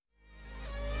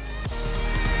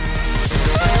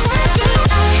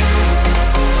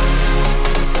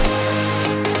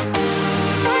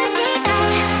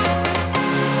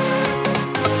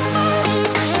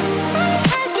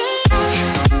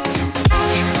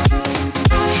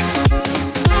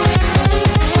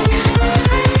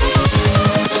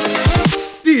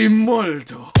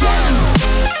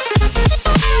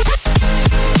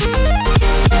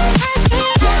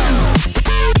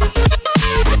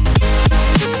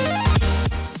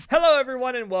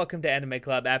everyone, and welcome to Anime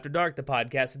Club After Dark, the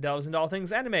podcast that delves into all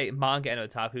things anime, manga, and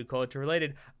otaku culture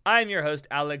related. I'm your host,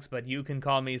 Alex, but you can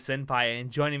call me Senpai, and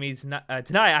joining me tonight,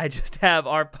 I just have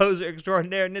our poser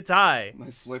extraordinaire, Nitai.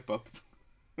 Nice slip up.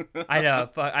 I know,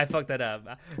 I fucked that up.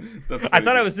 I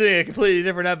thought I was doing a completely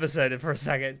different episode for a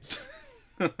second.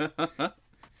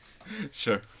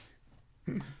 Sure.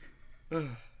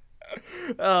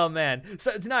 Oh, man.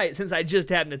 So tonight, since I just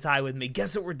have Nitai with me,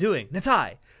 guess what we're doing?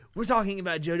 Nitai, we're talking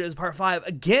about JoJo's Part 5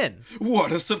 again.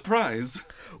 What a surprise.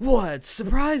 What's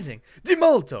surprising? Di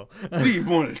molto. Di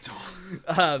molto.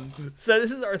 So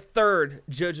this is our third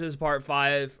JoJo's Part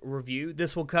 5 review.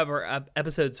 This will cover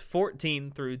episodes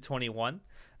 14 through 21.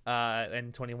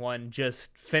 And 21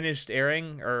 just finished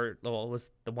airing, or well, it was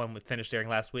the one that finished airing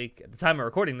last week at the time of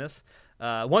recording this.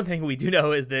 One thing we do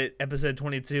know is that episode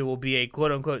 22 will be a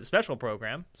quote-unquote special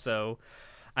program, so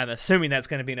I'm assuming that's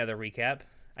going to be another recap.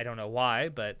 I don't know why,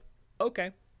 but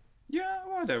okay. Yeah,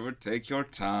 whatever. Take your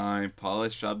time.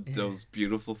 Polish up those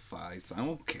beautiful fights. I'm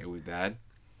okay with that.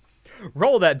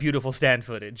 Roll that beautiful stand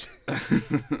footage.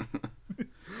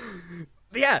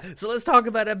 Yeah, so let's talk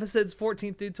about episodes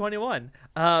 14 through 21.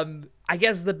 I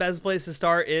guess the best place to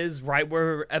start is right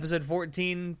where episode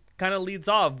 14 kind of leads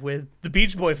off with the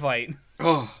Beach Boy fight.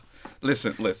 Oh,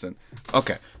 listen.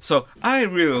 Okay, so I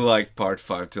really liked part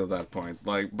 5 till that point.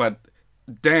 But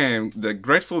damn, the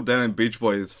Grateful Dead and Beach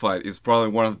Boys fight is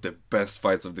probably one of the best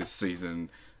fights of this season.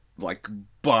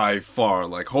 By far.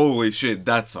 Holy shit,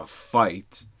 that's a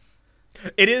fight.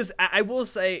 It is, I will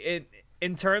say,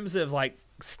 in terms of,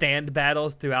 stand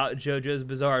battles throughout JoJo's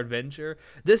Bizarre Adventure,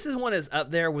 this is one that's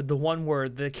up there with the one where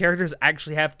the characters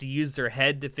actually have to use their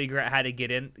head to figure out how to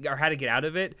get in or how to get out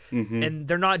of it, and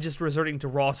they're not just resorting to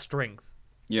raw strength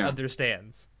of their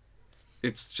stands.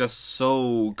 It's just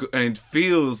so good, and it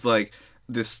feels like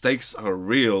the stakes are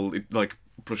real.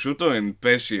 Prosciutto and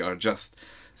Pesci are just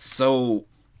so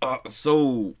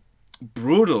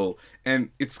brutal, and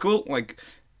it's cool.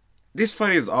 This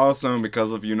fight is awesome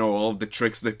because of, all of the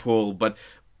tricks they pull, but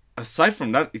aside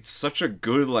from that, it's such a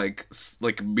good,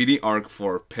 mini arc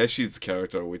for Pesci's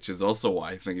character, which is also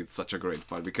why I think it's such a great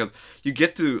fight, because you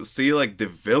get to see, the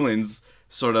villains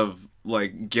sort of,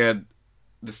 get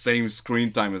the same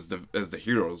screen time as the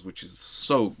heroes, which is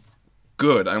so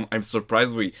good. I'm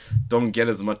surprised we don't get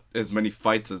as many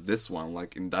fights as this one,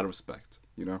 in that respect,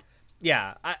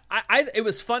 Yeah, it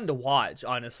was fun to watch,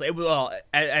 honestly.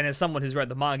 And as someone who's read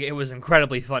the manga, it was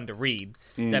incredibly fun to read.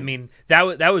 I mean, that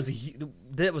was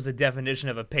a definition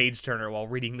of a page turner while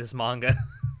reading this manga.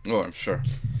 Oh, I'm sure.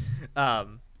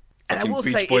 And I will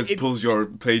Beach say, Boys pulls your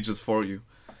pages for you.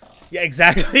 Yeah,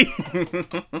 exactly.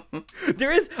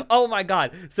 There is, oh my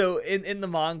god. So in the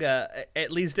manga,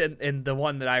 at least in the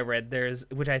one that I read,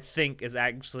 which I think is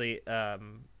actually, I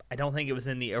don't think it was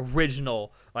in the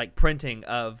original printing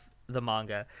of the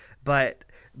manga, but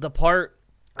the part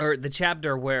or the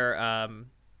chapter where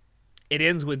it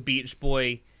ends with Beach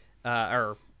Boy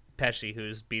or Pesci,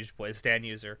 who's Beach Boy's stand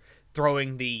user,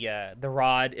 throwing the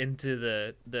rod into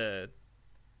the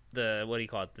what do you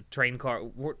call it, the train car,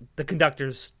 the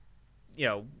conductor's,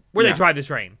 where they drive the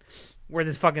train, where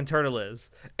this fucking turtle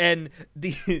is, and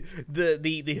the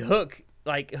hook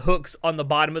hooks on the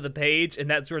bottom of the page, and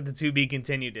that's where the to be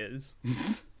continued is.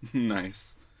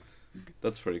 Nice.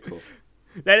 That's pretty cool.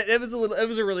 It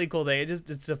was a really cool thing.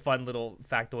 It's a fun little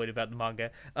factoid about the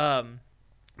manga. But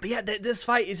yeah, this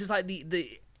fight is just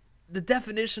the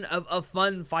definition of a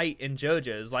fun fight in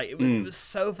JoJo's. It was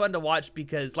so fun to watch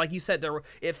because, like you said,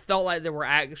 it felt like there were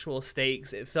actual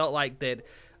stakes. It felt like that.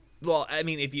 Well, I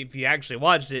mean, if you actually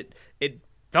watched it, it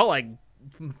felt like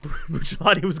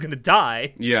Bucciolati was gonna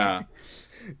die. Yeah.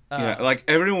 Yeah,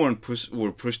 everyone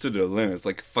were pushed to their limits.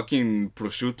 Fucking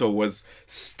Prosciutto was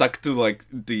stuck to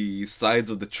the sides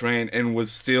of the train and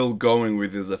was still going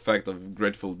with his effect of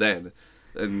Grateful Dead.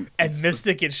 And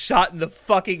Mystic gets shot in the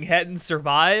fucking head and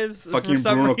survives. Fucking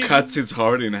Bruno cuts his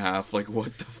heart in half.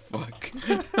 What the fuck?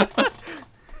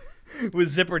 With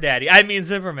Zipper Daddy. I mean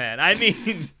Zipperman. I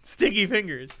mean Sticky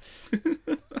Fingers.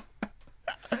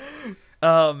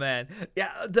 Oh man,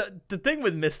 yeah. The thing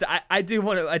with Mystic, I do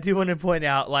want to point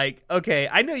out, okay,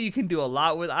 I know you can do a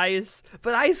lot with ice,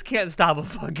 but ice can't stop a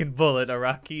fucking bullet,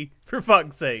 Araki. For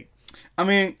fuck's sake. I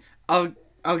mean, I'll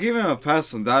give him a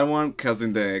pass on that one, cause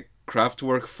in the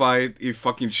Kraftwerk fight, he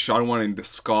fucking shot one in the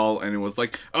skull, and it was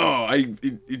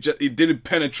it didn't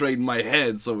penetrate my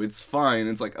head, so it's fine.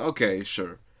 It's okay,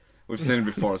 sure. We've seen it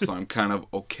before, so I'm kind of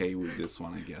okay with this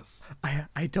one, I guess.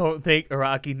 I don't think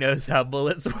Araki knows how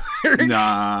bullets work.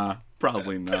 Nah,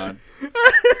 probably not.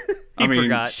 He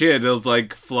forgot. Shit, it was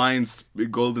flying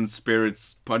golden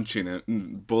spirits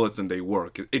punching bullets and they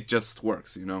work. It just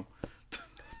works,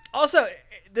 Also,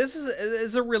 this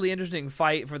is a really interesting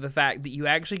fight for the fact that you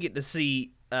actually get to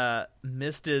see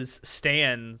Mista's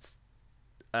Stan's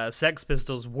Sex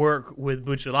Pistols work with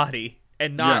Bucciolati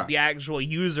and not the actual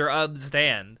user of the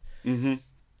stand. Mm-hmm.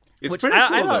 It's pretty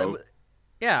cool, though.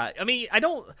 Yeah, I mean, I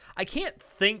can't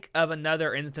think of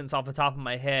another instance off the top of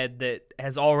my head that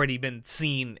has already been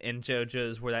seen in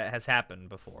JoJo's where that has happened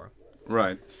before.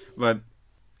 Right,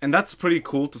 and that's pretty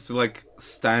cool to see, like,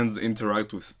 stands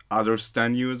interact with other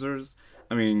stand users.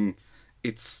 I mean,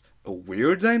 it's a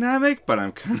weird dynamic, but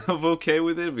I'm kind of okay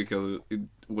with it because it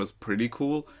was pretty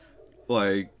cool.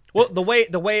 Like, well, the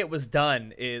way it was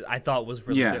done I thought was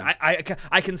really good.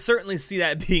 I can certainly see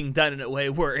that being done in a way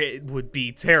where it would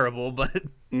be terrible, but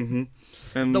and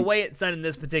the way it's done in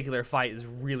this particular fight is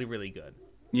really, really good.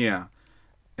 Yeah,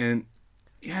 and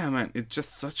yeah, man, it's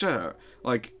just such a,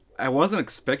 like, I wasn't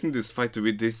expecting this fight to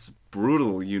be this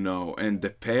brutal, you know, and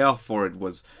the payoff for it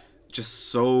was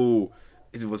just so,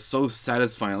 it was so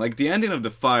satisfying. Like, the ending of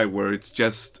the fight where it's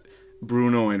just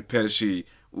Bruno and Pesci,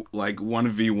 like,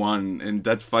 1v1, and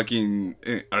that fucking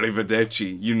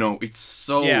arrivederci, you know, it's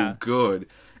so good.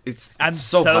 I'm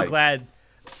so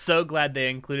glad they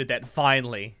included that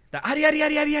finally. The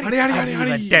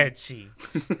arrivederci.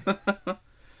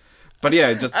 But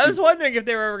yeah, I was wondering if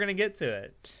they were ever going to get to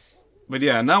it. But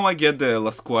yeah, now I get the La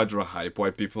Squadra hype,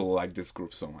 why people like this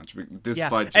group so much. This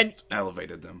fight just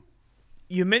elevated them.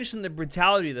 You mentioned the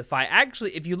brutality of the fight.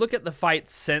 Actually, if you look at the fight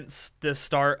since the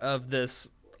start of this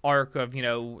arc of, you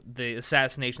know, the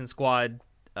assassination squad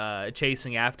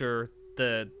chasing after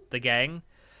the gang,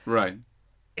 right?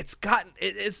 It's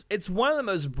one of the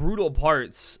most brutal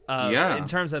parts in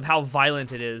terms of how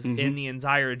violent it is in the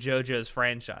entire JoJo's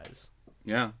franchise.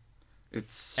 Yeah.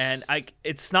 It's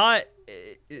not.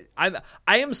 I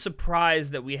am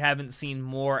surprised that we haven't seen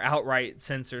more outright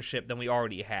censorship than we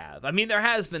already have. I mean, there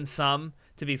has been some,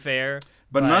 to be fair,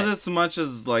 but not as much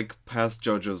as like past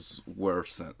JoJo's were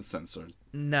censored.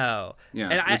 No, yeah,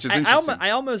 and which is interesting.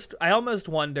 I almost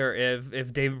wonder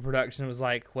if David Production was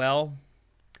like, well,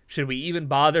 should we even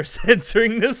bother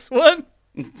censoring this one?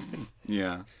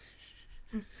 Yeah.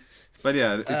 But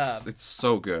yeah, it's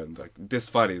so good. Like, this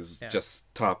fight is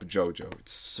just top JoJo.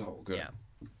 It's so good.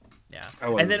 Yeah.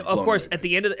 And then of course at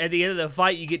the end of the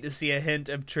fight, you get to see a hint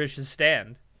of Trish's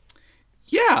stand.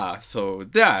 Yeah. So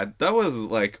that was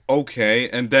like okay,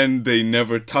 and then they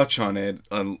never touch on it,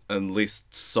 at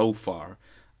least so far,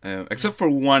 except for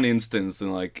one instance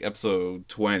in like episode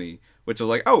 20, which was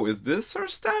like, oh, is this her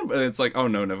stand? But it's like, oh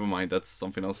no, never mind. That's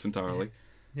something else entirely.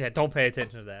 Yeah. Don't pay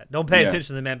attention to that. Don't pay attention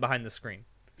to the man behind the screen.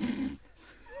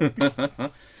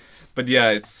 But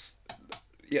yeah,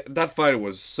 that fight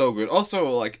was so good. Also,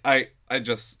 like, I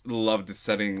just love the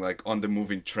setting, like, on the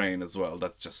moving train as well.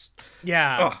 That's just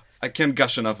I can't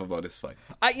gush enough about this fight.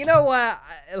 You know what?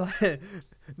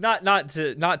 Not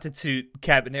to toot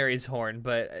Cabineri's horn,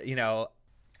 but you know,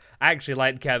 I actually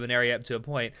liked Cabineri up to a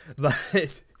point.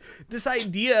 But this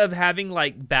idea of having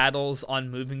like battles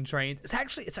on moving trains,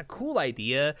 it's a cool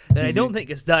idea that I don't think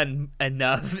is done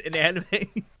enough in anime.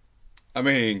 I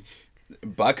mean,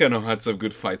 Bakano had some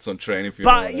good fights on train, if you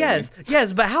know what I mean.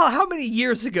 Yes, but how many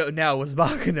years ago now was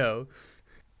Bakano?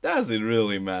 Does it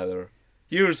really matter?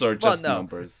 Years are just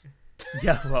numbers.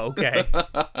 Yeah, well, okay.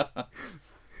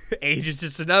 Age is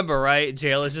just a number, right?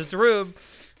 Jail is just a room.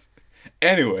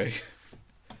 Anyway,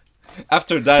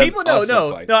 after that, people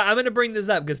no, I'm gonna bring this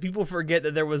up because people forget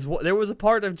that there was a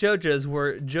part of JoJo's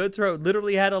where Jotaro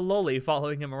literally had a loli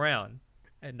following him around.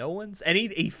 And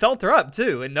he felt her up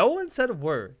too, and no one said a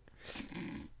word.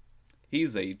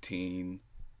 He's 18.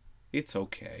 It's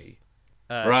okay.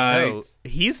 Right. No,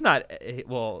 he's not.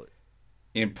 Well,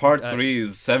 in part 3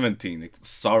 is 17.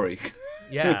 Sorry.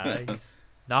 Yeah, he's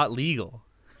not legal.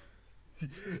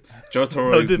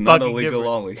 Jotaro is not a legal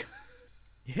lolly.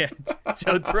 Yeah,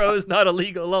 Jotaro is not a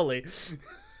legal lolly.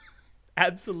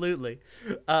 Absolutely.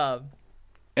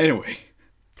 Anyway.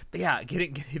 But yeah,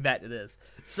 getting back to this.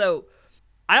 So,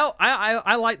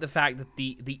 I like the fact that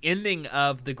the ending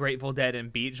of the Grateful Dead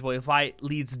and Beach Boy fight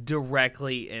leads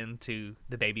directly into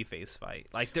the Babyface fight.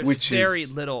 Like there's very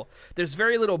little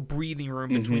breathing room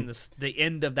between the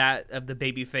end of the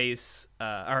Babyface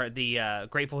or the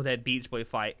Grateful Dead Beach Boy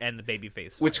fight and the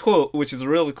Babyface fight. Which is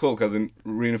really cool because it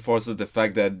reinforces the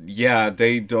fact that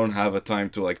they don't have a time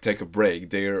to like take a break.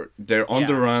 They're on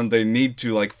the run. They need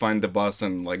to like find the boss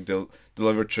and like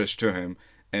deliver Trish to him.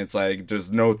 And it's like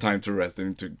there's no time to rest. They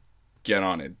need to get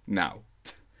on it now.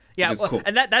 Yeah, well, cool.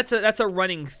 And that's a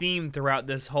running theme throughout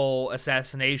this whole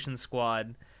Assassination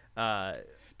Squad.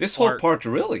 This whole part,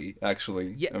 really,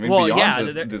 actually. Yeah, I mean, beyond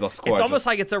the squad. It's almost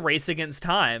like it's a race against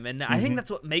time, and I think that's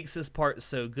what makes this part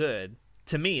so good.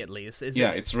 to me at least.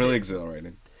 It's really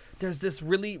exhilarating. There's this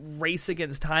really race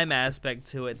against time aspect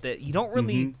to it that you don't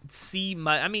really see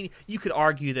much. I mean, you could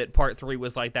argue that part 3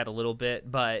 was like that a little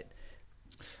bit, but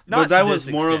that was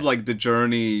more of like the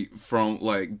journey from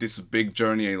like this big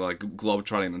journey, like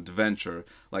globetrotting adventure.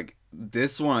 Like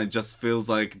this one, it just feels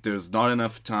like there's not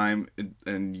enough time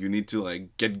and you need to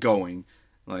like get going.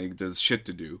 Like there's shit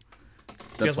to do.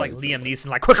 Feels like Liam Neeson,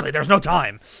 like quickly, there's no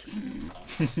time.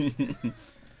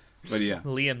 But yeah,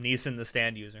 Liam Neeson, the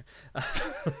stand user.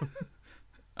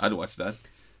 I'd watch that.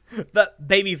 The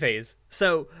baby phase.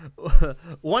 So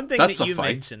one thing that you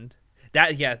mentioned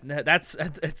that's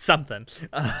it's something.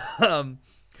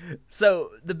 So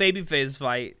the baby phase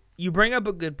fight. You bring up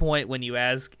a good point when you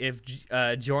ask if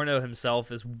Giorno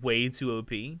himself is way too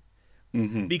OP,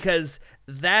 because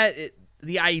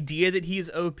the idea that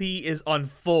he's OP is on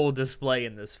full display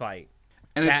in this fight,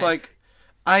 and it's like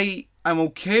I'm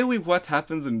okay with what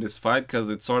happens in this fight because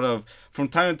it's sort of from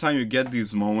time to time you get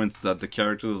these moments that the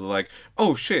characters are like,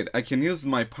 oh shit, I can use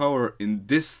my power in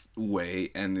this way,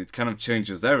 and it kind of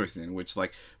changes everything. Which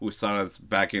like we saw it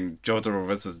back in Jotaro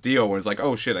vs. Dio, where it's like,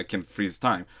 oh shit, I can freeze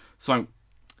time. So I'm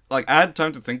like, I had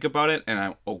time to think about it, and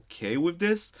I'm okay with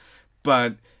this,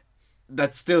 but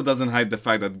that still doesn't hide the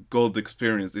fact that Gold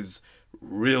Experience is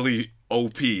really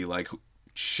OP. Like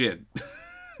shit,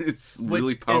 it's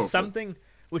really powerful.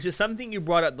 Which is something you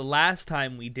brought up the last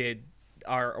time we did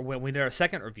when we did our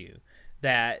second review,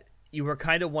 that you were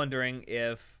kind of wondering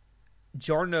if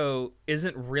Giorno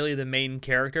isn't really the main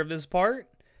character of this part.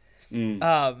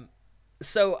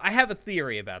 So I have a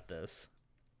theory about this.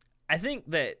 I think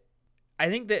that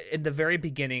in the very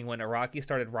beginning when Araki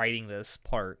started writing this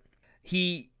part,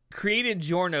 he created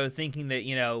Giorno thinking that,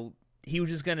 you know, he was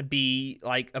just going to be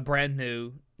like a brand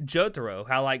new Jotaro.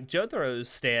 How like Jotaro's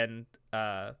stand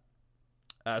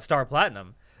Star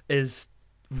Platinum is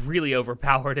really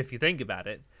overpowered if you think about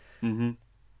it.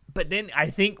 But then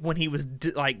I think when he was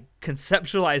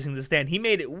conceptualizing the stand, he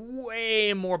made it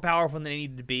way more powerful than it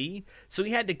needed to be. So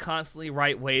he had to constantly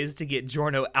write ways to get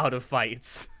Giorno out of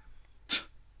fights.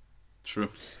 True.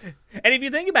 And if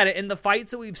you think about it, in the fights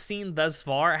that we've seen thus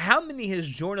far, how many has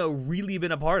Giorno really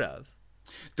been a part of?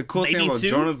 The cool thing about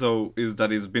Giorno, though, is that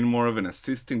he's been more of an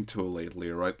assisting tool lately,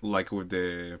 right? Like with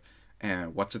the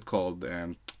what's it called?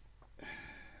 The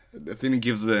thing he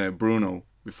gives Bruno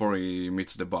before he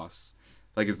meets the boss.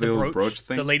 Like his little brooch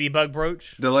thing. The ladybug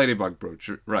brooch? The ladybug brooch,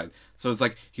 right. So it's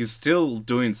like he's still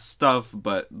doing stuff,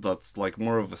 but that's like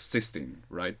more of assisting,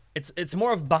 right? It's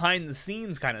more of behind the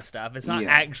scenes kind of stuff. It's not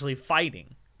actually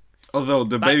fighting. Although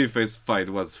the babyface fight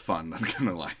was fun, I'm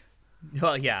gonna lie.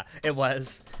 Well, yeah, it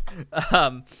was.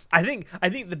 I think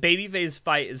the babyface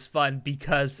fight is fun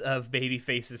because of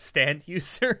babyface's stand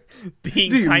user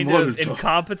being kind of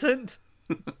incompetent.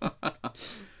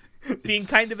 Being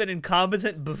kind of an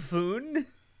incompetent buffoon.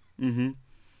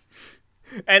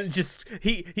 And just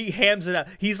he hams it up.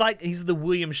 He's the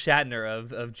William Shatner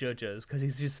of JoJo's, because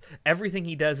he's just, everything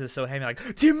he does is so hammy, like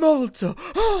Timolto.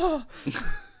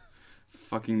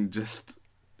 Fucking just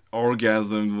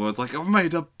orgasm was like, I've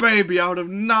made a baby out of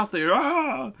nothing.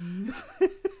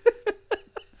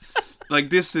 Like,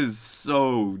 this is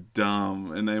so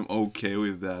dumb, and I'm okay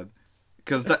with that.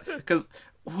 Because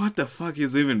what the fuck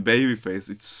is even babyface?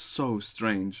 It's so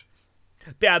strange.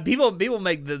 Yeah, people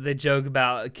make the joke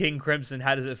about King Crimson.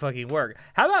 How does it fucking work?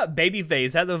 How about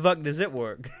babyface? How the fuck does it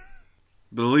work?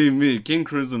 Believe me, King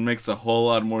Crimson makes a whole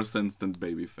lot more sense than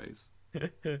babyface.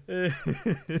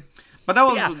 But that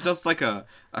was just like a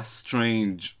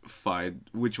strange fight,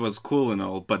 which was cool and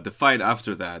all. But the fight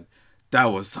after that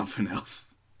was something else.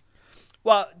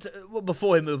 Well,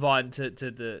 before we move on to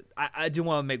the, I do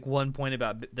want to make one point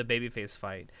about the babyface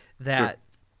fight. That,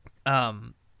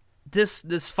 sure.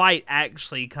 This fight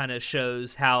actually kind of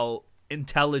shows how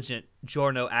intelligent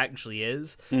Giorno actually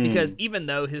is, because even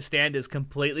though his stand is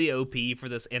completely OP for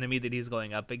this enemy that he's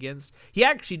going up against, he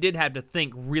actually did have to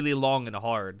think really long and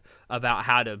hard about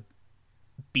how to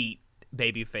beat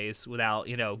babyface without,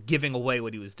 giving away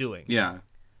what he was doing. Yeah,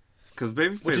 because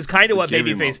babyface, which is kind of what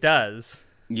babyface does.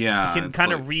 Yeah, he can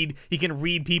kind of read. He can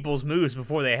read people's moves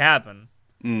before they happen.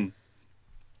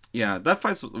 Yeah, that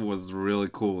fight was really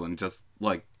cool and just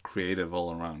like creative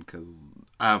all around, because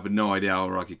I have no idea how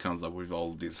Rocky comes up with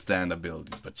all these stand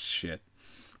abilities, but shit,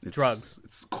 drugs.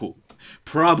 It's cool.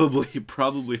 Probably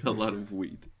a lot of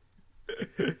weed.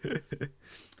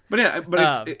 But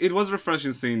it was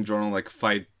refreshing seeing Giorno like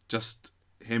fight just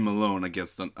him alone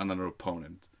against another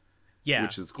opponent. Yeah,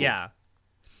 which is cool. Yeah.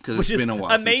 Which is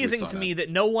amazing to me that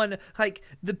no one, like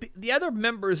the other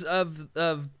members of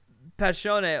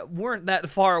Passione weren't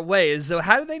that far away. So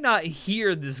how did they not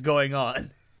hear this going on?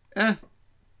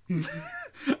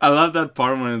 I love that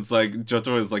part when it's like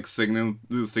Jotaro is like signaling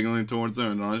towards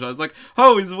him, and Naruto is like,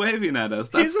 "Oh, he's waving at us.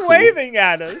 That's cool." waving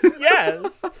at us.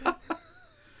 Yes.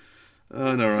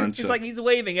 Oh, Naruto. He's like, he's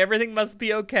waving. Everything must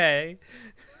be okay.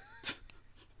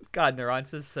 God,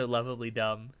 Naruto's so lovably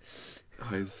dumb.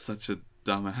 Oh, he's such a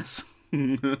dumbass.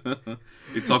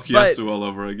 It's Okuyasu all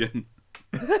over again.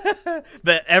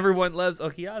 But everyone loves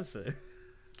Okuyasu.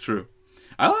 True.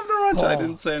 I love Naruto. I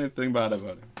didn't say anything bad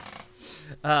about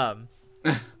him.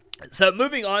 So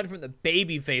moving on from the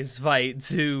babyface fight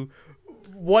to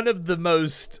one of the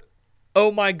most,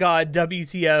 oh my god,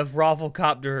 WTF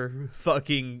Rafflecopter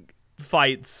fucking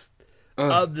fights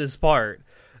of this part.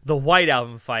 The White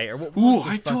Album fight. Or what was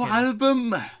White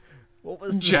Album! What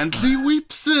was Gently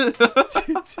weeps!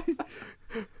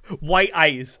 White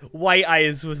Ice. White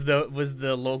Ice was the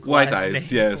localized White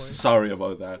Ice, name yes. for it. Sorry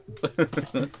about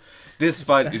that. This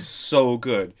fight is so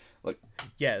good. Like,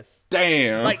 Yes.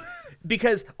 damn! Like,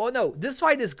 because, this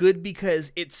fight is good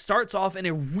because it starts off in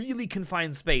a really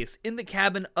confined space in the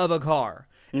cabin of a car.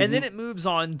 And then it moves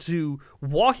on to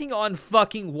walking on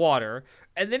fucking water.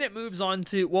 And then it moves on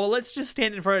to, let's just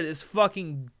stand in front of this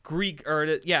fucking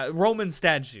Roman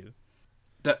statue.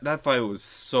 That fight was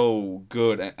so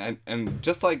good. And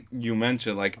just like you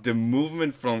mentioned, like, the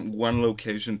movement from one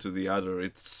location to the other,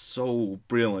 it's so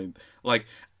brilliant. Like,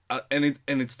 and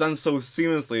it's done so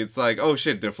seamlessly. It's like, oh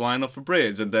shit, they're flying off a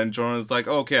bridge, and then Jordan's like,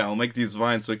 okay, I'll make these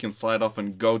vines so he can slide off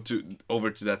and go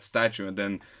over to that statue, and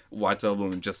then White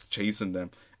Album just chasing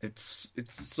them. It's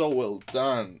so well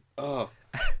done. Oh.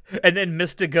 And then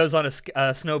Mista goes on a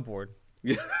snowboard.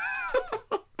 Yeah.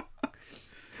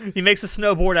 He makes a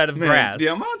snowboard out of grass.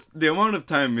 The amount of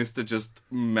time Mista just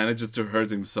manages to hurt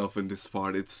himself in this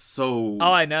part, it's so.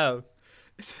 Oh, I know.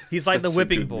 He's like the That's a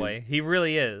whipping good boy. meme. He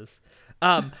really is.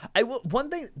 One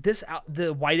thing,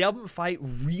 the White Album fight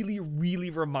really, really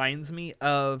reminds me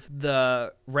of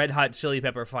the Red Hot Chili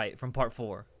Pepper fight from Part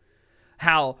 4.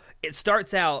 How it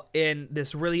starts out in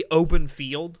this really open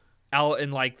field out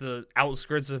in like the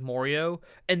outskirts of Morio,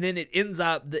 and then it ends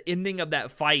up, the ending of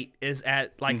that fight is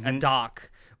at like a dock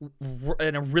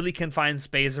in a really confined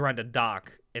space around a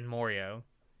dock in Morio.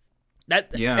 And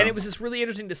it was just really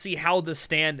interesting to see how the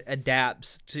stand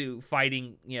adapts to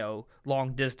fighting,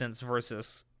 long distance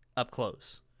versus up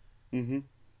close. Mm-hmm.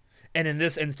 And in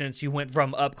this instance, you went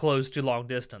from up close to long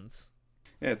distance.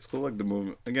 Yeah, it's cool, like the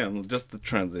movement. Again, just the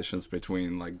transitions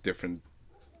between like different,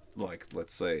 like,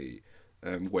 let's say,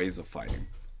 ways of fighting.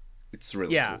 It's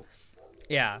really cool.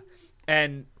 Yeah.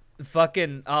 And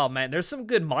fucking, oh man, there's some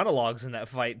good monologues in that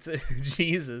fight too.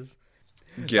 Jesus.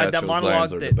 Yeah, Like that those monologue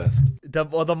lines are the best.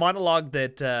 The monologue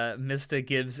that Mista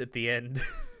gives at the end.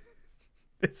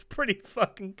 It's pretty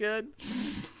fucking good.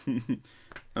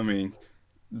 I mean,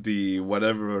 the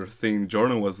whatever thing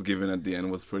Jordan was given at the end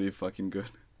was pretty fucking good.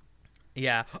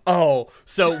 Yeah. Oh,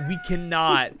 so we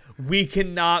cannot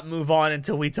move on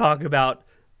until we talk about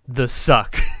the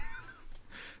suck.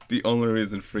 The only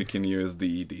reason freaking you is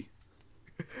the ED.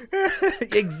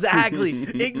 Exactly.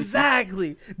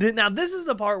 Now this is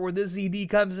the part where this ED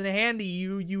comes in handy.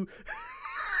 You.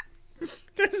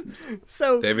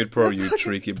 So David Pro, you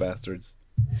tricky bastards.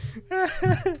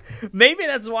 maybe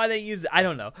that's why they use it. I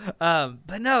don't know.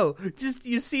 But no, just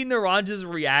you see Naranja's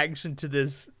reaction to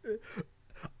this.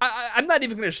 I'm not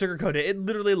even going to sugarcoat it. It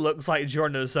literally looks like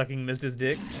Giorno sucking Mista's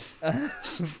dick.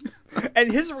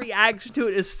 And his reaction to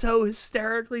it is so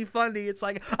hysterically funny. It's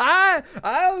like, I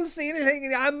don't see anything.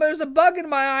 There's a bug in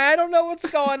my eye. I don't know what's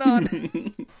going on.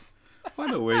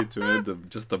 What a way to end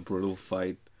just a brutal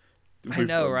fight. I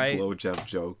know, right? Blowjob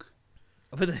joke.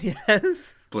 But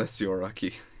yes. Bless you,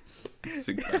 Araki.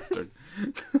 Sick bastard.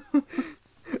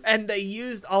 And they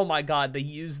used, oh my god, they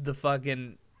used the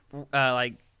fucking,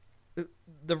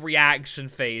 the reaction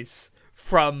face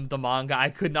from the manga. I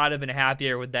could not have been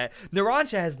happier with that.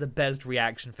 Narancia has the best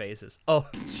reaction faces. Oh,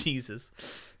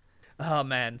 Jesus. Oh,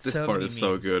 man. This so part many is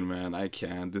so memes. good, man. I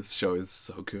can't. This show is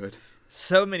so good.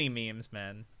 So many memes,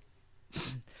 man.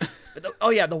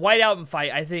 The White Album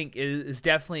fight, I think, is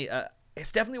definitely...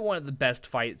 it's definitely one of the best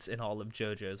fights in all of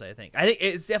JoJo's, I think. I think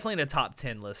it's definitely in a top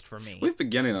 10 list for me. We've been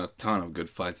getting a ton of good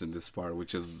fights in this part,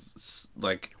 which is,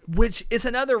 like... Which is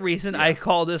another reason I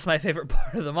call this my favorite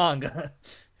part of the manga.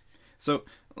 So,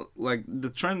 like, the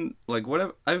trend... Like,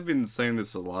 whatever... I've been saying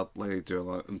this a lot lately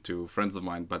to friends of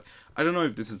mine, but I don't know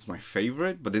if this is my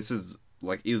favorite, but this is,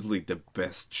 like, easily the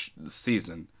best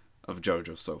season of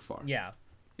JoJo so far. Yeah.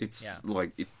 It's,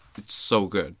 like, it's so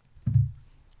good.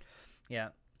 Yeah.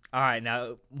 All right,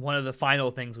 now one of the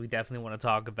final things we definitely want to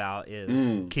talk about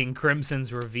is King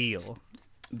Crimson's reveal.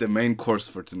 The main course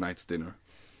for tonight's dinner.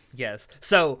 Yes.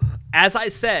 So, as I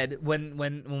said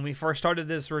when we first started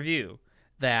this review,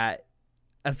 that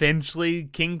eventually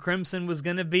King Crimson was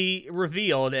going to be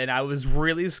revealed, and I was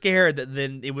really scared that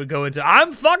then it would go into,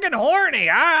 I'm fucking horny,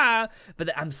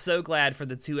 But I'm so glad for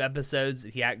the 2 episodes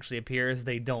that he actually appears,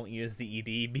 they don't use the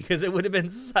ED, because it would have been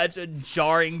such a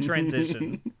jarring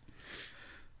transition.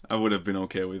 I would have been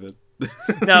okay with it.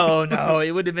 No,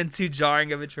 it would have been too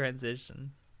jarring of a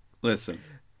transition. Listen,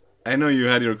 I know you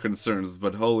had your concerns,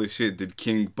 but holy shit, did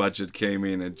King Budget came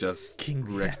in and just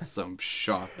wrecked some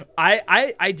shop.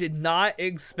 I did not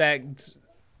expect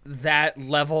that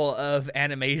level of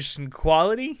animation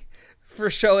quality for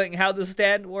showing how the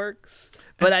stand works,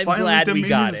 but I'm glad we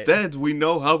got it. Dead. We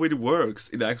know how it works.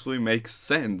 It actually makes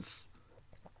sense.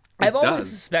 I've always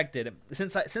suspected,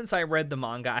 since I read the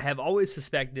manga, I have always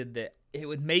suspected that it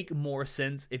would make more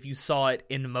sense if you saw it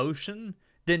in motion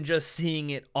than just seeing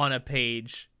it on a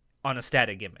page on a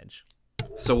static image.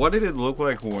 So what did it look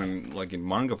like when, like, in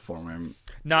manga form? I'm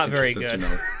not very good.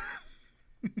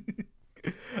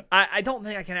 I don't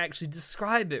think I can actually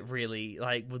describe it really,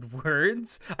 like, with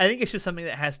words. I think it's just something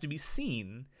that has to be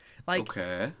seen. Like,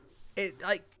 okay. The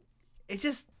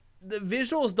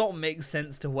visuals don't make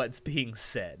sense to what's being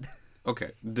said.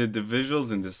 Okay, did the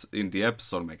visuals in the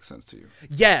episode make sense to you?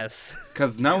 Yes.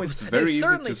 Because now it's very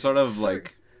easy to sort of,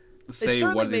 like, say what is. It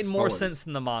certainly made more sense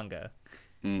than the manga.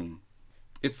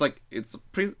 It's like it's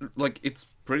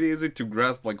pretty easy to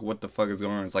grasp like what the fuck is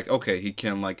going on. It's like, okay, he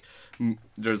can like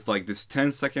there's like this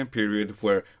 10-second period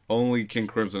where only King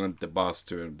Crimson and the boss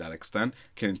to that extent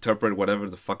can interpret whatever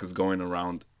the fuck is going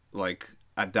around like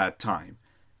at that time,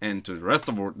 and to the rest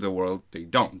of the world they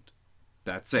don't.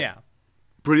 That's it. Yeah.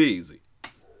 Pretty easy.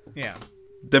 Yeah.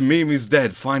 The meme is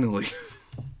dead finally.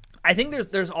 I think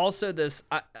there's also this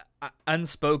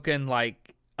unspoken like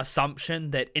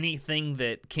assumption that anything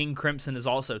that King Crimson is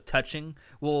also touching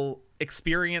will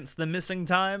experience the missing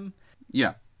time.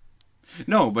 Yeah.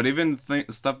 No, but even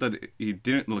stuff that he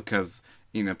didn't, because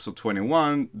in episode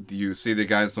 21, you see the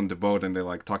guys on the boat and they're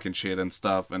like talking shit and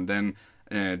stuff, and then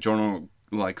Giorno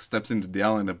like steps into the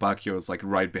alley and the Bacchio is like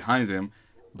right behind him,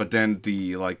 but then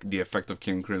the effect of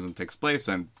King Crimson takes place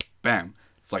and bam,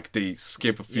 it's like they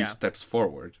skip a few steps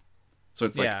forward. So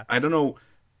it's like, I don't know.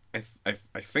 I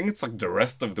think it's like the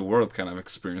rest of the world kind of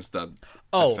experienced that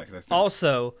effect. I think.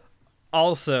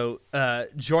 Also,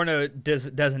 Giorno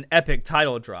does an epic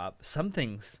title drop.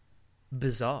 Something's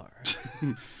bizarre.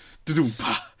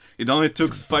 It only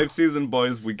took 5 seasons,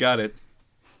 boys. We got it.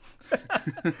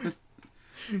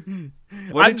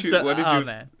 What did you?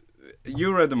 Man.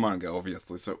 You read the manga,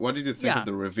 obviously. So, what did you think of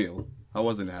the reveal? How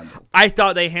was it handled? I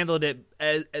thought they handled it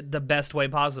the best way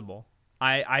possible.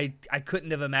 I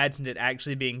couldn't have imagined it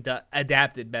actually being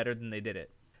adapted better than they did it.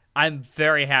 I'm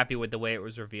very happy with the way it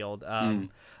was revealed.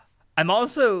 I'm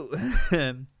also...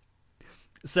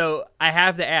 So, I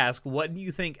have to ask, what do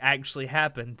you think actually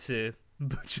happened to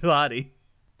Bucciolati?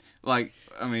 Like,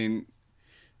 I mean...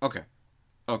 Okay.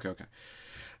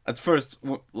 At first,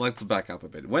 let's back up a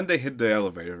bit. When they hit the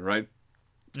elevator, right?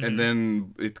 Mm-hmm. And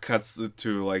then it cuts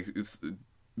to, like,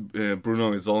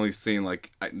 Bruno is only seeing,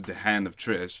 like, the hand of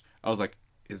Trish. I was like,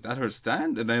 is that her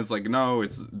stand? And then it's like, no,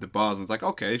 it's the boss. And it's like,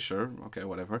 okay, sure. Okay,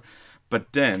 whatever.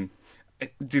 But then,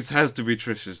 this has to be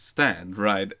Trish's stand,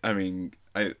 right? I mean,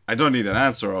 I don't need an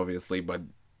answer, obviously, but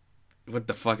what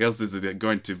the fuck else is it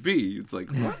going to be? It's like,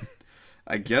 what?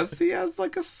 I guess he has,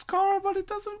 like, a scar, but it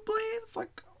doesn't bleed. It's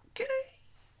like, okay,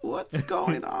 what's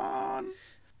going on?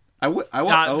 I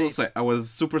will say, I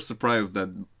was super surprised that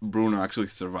Bruno actually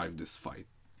survived this fight.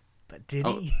 But did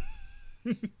he?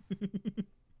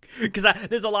 Because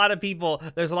there's a lot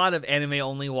of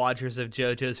anime-only watchers of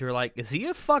JoJo's who are like, is he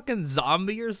a fucking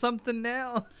zombie or something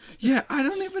now? Yeah, I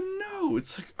don't even know.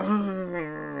 It's like,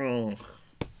 oh.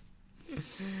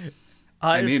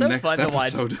 I need next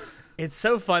episode. It's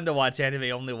so fun to watch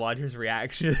anime-only watchers'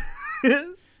 reactions. Yeah,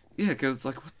 because it's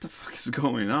like, what the fuck is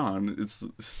going on? It's...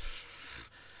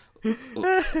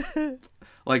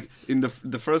 Like, in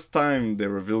the first time they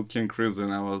revealed King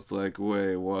Crimson, I was like,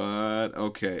 wait, what?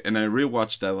 Okay. And I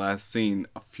rewatched that last scene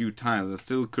a few times. I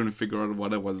still couldn't figure out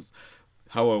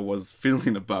how I was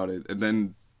feeling about it. And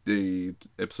then the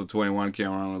episode 21 came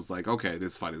around and I was like, okay,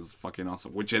 this fight is fucking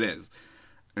awesome, which it is.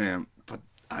 But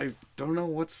I don't know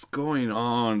what's going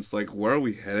on. It's like, where are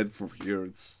we headed from here?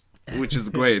 Which is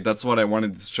great. That's what I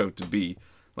wanted this show to be,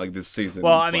 like, this season.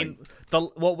 Well, I mean,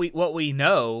 what we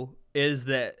know is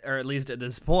that, or at least at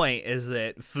this point, is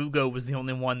that Fugo was the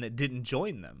only one that didn't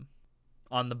join them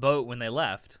on the boat when they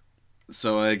left.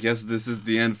 So I guess this is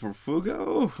the end for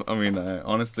Fugo? I mean, I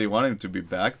honestly want him to be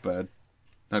back, but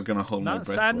not gonna hold my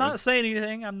breath. I'm not saying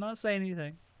anything. I'm not saying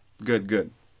anything.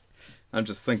 Good. I'm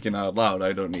just thinking out loud.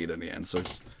 I don't need any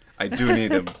answers. I do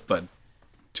need them, but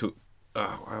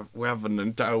we have an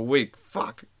entire week.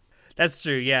 Fuck. That's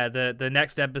true. Yeah, the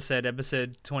next episode,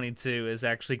 episode 22, is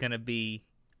actually going to be,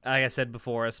 like I said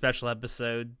before, a special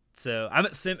episode. So I'm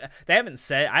assuming they haven't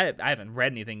said. I haven't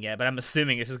read anything yet, but I'm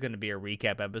assuming it's just going to be a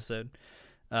recap episode.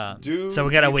 So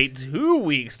we gotta wait 2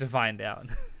 weeks to find out.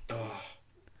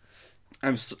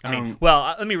 Let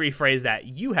me rephrase that.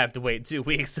 You have to wait 2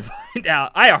 weeks to find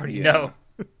out. I already know.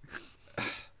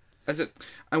 I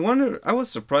was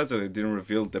surprised that they didn't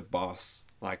reveal the boss.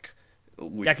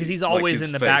 Because he's always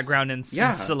in the background in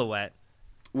silhouette.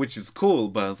 Which is cool,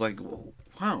 but I was like,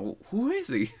 wow, who is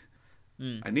he?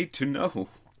 I need to know.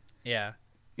 Yeah.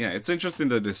 Yeah, it's interesting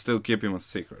that they still keep him a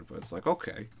secret, but it's like,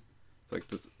 okay. It's like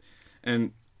this.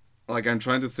 And, I'm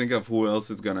trying to think of who else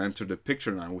is going to enter the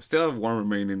picture now. We still have one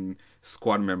remaining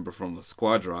squad member from the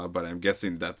Squadra, but I'm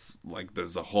guessing that's,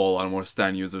 there's a whole lot more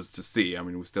Stan users to see. I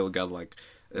mean, we still got,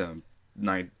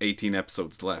 18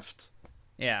 episodes left.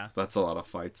 Yeah. So that's a lot of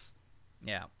fights.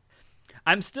 Yeah.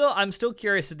 I'm still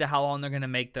curious as to how long they're going to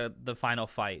make the final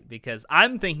fight, because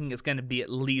I'm thinking it's going to be at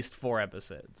least 4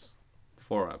 episodes.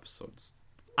 4 episodes.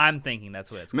 I'm thinking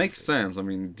that's what it's going to be. Makes sense. I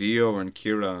mean, Dio and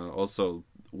Kira also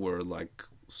were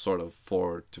sort of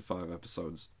 4 to 5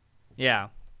 episodes. Yeah.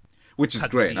 Which is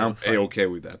great. I'm A-okay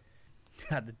with that.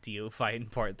 The Dio fight in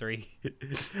part 3.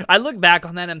 I look back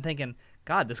on that and I'm thinking,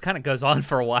 God, this kind of goes on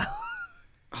for a while.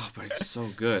 Oh, but it's so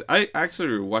good. I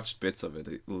actually watched bits of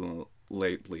it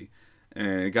lately,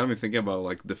 and it got me thinking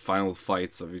about the final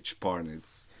fights of each part. And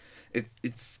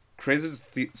it's crazy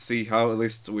to see how, at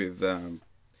least with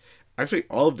actually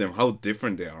all of them, how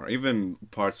different they are. Even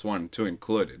parts 1 and 2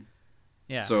 included.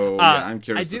 Yeah. So I'm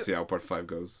curious to see how part 5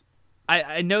 goes.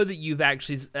 I know that you've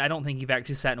actually. I don't think you've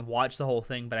actually sat and watched the whole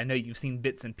thing, but I know you've seen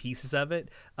bits and pieces of it.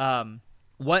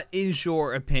 What is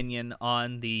your opinion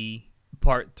on the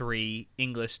part 3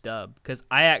 English dub? Because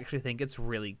I actually think it's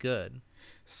really good.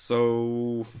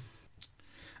 So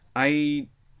I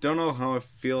don't know how I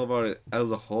feel about it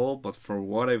as a whole, but for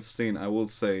what I've seen, I will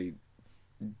say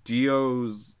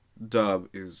Dio's dub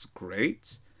is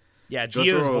great. Yeah,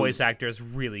 Dio's voice actor is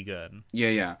really good.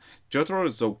 Yeah. Jotaro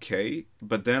is okay,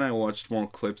 but then I watched more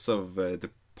clips of the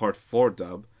part 4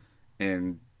 dub,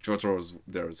 and Jotaro's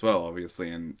there as well, obviously,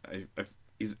 and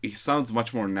he sounds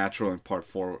much more natural in part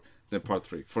 4 than part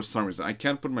 3 for some reason. I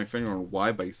can't put my finger on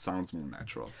why, but he sounds more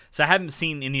natural. So I haven't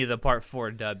seen any of the part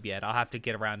 4 dub yet. I'll have to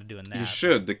get around to doing that. You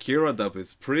should. The Kira dub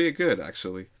is pretty good,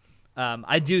 actually.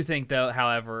 I do think, though,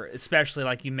 however, especially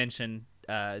like you mentioned,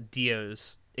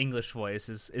 Dio's English voice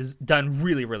is done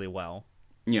really, really well.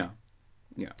 Yeah.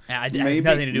 It has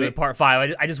nothing to do with part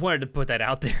 5. I just wanted to put that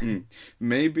out there.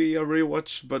 Maybe a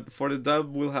rewatch, but for the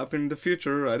dub will happen in the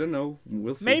future. I don't know.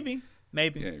 We'll see.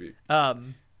 Maybe.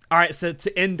 All right, so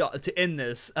to end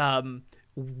this,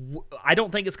 I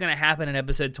don't think it's going to happen in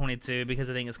episode 22 because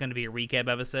I think it's going to be a recap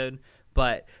episode.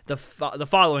 But the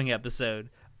following episode,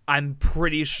 I'm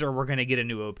pretty sure we're going to get a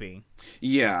new OP.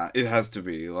 Yeah, it has to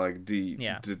be.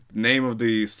 The name of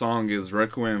the song is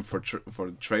Requiem for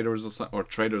Traitors or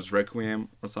Traitors Requiem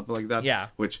or something like that. Yeah.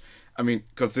 Which, I mean,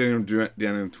 considering the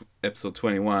end of episode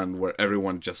 21 where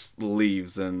everyone just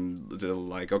leaves and they're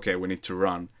like, okay, we need to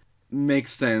run,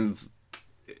 makes sense.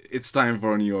 It's time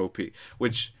for a new OP,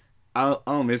 which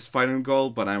I'll miss Fighting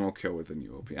Gold, but I'm okay with a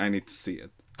new OP. I need to see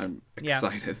it. I'm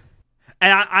excited.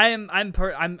 And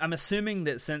I'm assuming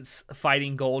that since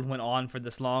Fighting Gold went on for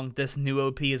this long, this new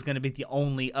OP is going to be the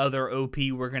only other OP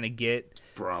we're going to get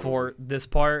for this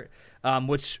part,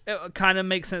 which kind of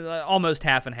makes sense, almost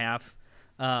half and half.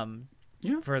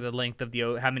 For the length of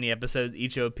how many episodes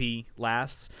each OP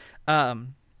lasts.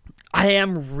 I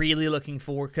am really looking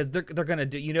forward because they're gonna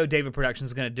do. David Productions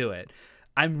is gonna do it.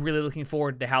 I'm really looking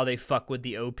forward to how they fuck with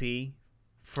the OP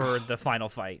for the final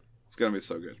fight. It's gonna be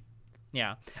so good.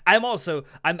 Yeah,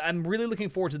 I'm really looking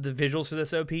forward to the visuals for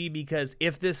this OP because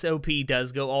if this OP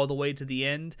does go all the way to the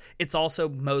end, it's also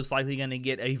most likely gonna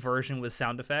get a version with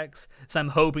sound effects. So I'm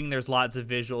hoping there's lots of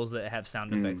visuals that have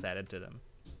sound effects added to them.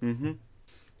 Mm-hmm.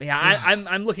 Yeah,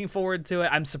 I'm looking forward to it.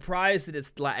 I'm surprised that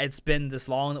it's been this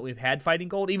long that we've had Fighting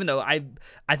Gold, even though I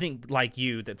think, like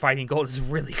you, that Fighting Gold is a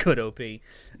really good OP.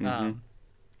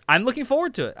 I'm looking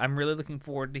forward to it. I'm really looking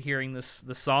forward to hearing the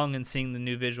song and seeing the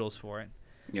new visuals for it.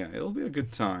 Yeah, it'll be a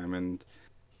good time, and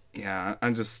yeah,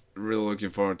 I'm just really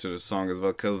looking forward to the song as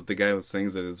well, because the guy who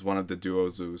sings it is one of the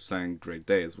duos who sang Great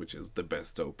Days, which is the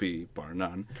best OP, bar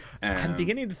none. I'm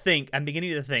beginning to think,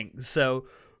 so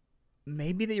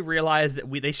maybe they realize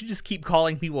that they should just keep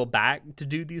calling people back to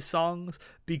do these songs,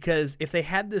 because if they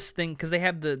had this thing, because they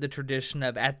have the tradition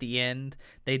of at the end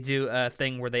they do a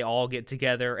thing where they all get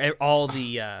together, all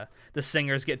the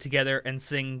singers get together and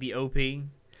sing the OP.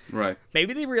 Right.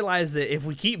 Maybe they realize that if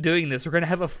we keep doing this, we're gonna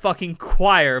have a fucking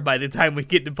choir by the time we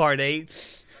get to part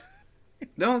 8.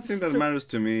 The only thing that matters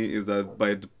to me is that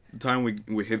by the time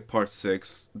we hit part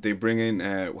 6, they bring in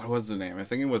what was the name? I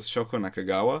think it was Shoko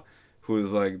Nakagawa,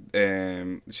 who's like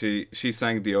she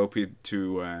sang the OP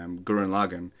to Gurren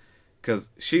Lagann, because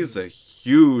she's a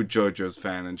huge JoJo's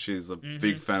fan and she's a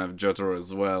big fan of Jotaro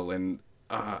as well, and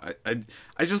I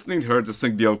just need her to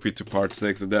sing the OP to part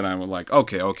 6, and then I'm like,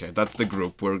 okay, that's the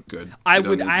group, we're good. I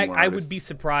would be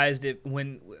surprised if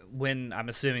when I'm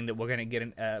assuming that we're gonna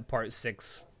get a part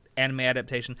 6 anime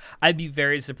adaptation, I'd be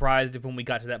very surprised if when we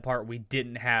got to that part we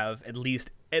didn't have at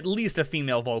least a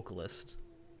female vocalist.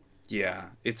 Yeah,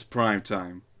 it's prime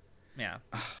time. Yeah.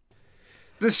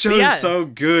 This show is so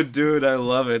good, dude. I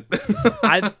love it.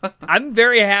 I'm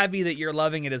very happy that you're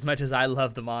loving it as much as I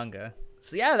love the manga.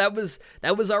 So yeah, that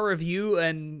was our review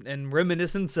and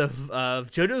reminiscence of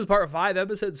JoJo's Part 5,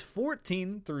 episodes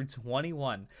 14 through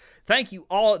 21. Thank you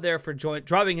all out there for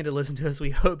dropping in to listen to us. We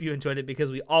hope you enjoyed it,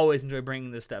 because we always enjoy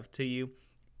bringing this stuff to you.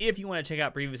 If you want to check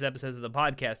out previous episodes of the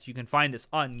podcast, you can find us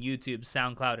on YouTube,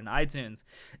 SoundCloud, and iTunes.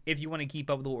 If you want to keep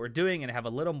up with what we're doing and have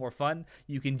a little more fun,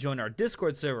 you can join our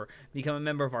Discord server, become a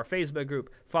member of our Facebook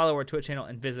group, follow our Twitch channel,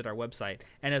 and visit our website.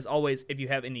 And as always, if you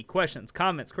have any questions,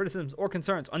 comments, criticisms, or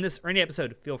concerns on this or any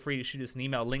episode, feel free to shoot us an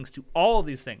email. Links to all of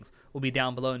these things will be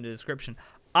down below in the description.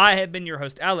 I have been your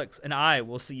host, Alex, and I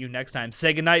will see you next time.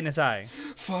 Say goodnight, Natai.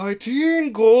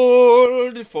 Fighting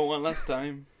gold for one last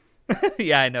time.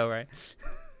 Yeah, I know, right?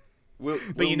 We'll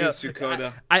but you know, miss you,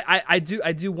 Coda. I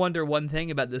do wonder one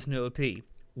thing about this new OP.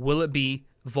 Will it be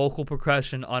vocal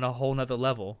percussion on a whole nother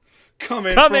level?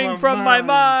 Coming from my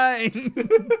mind.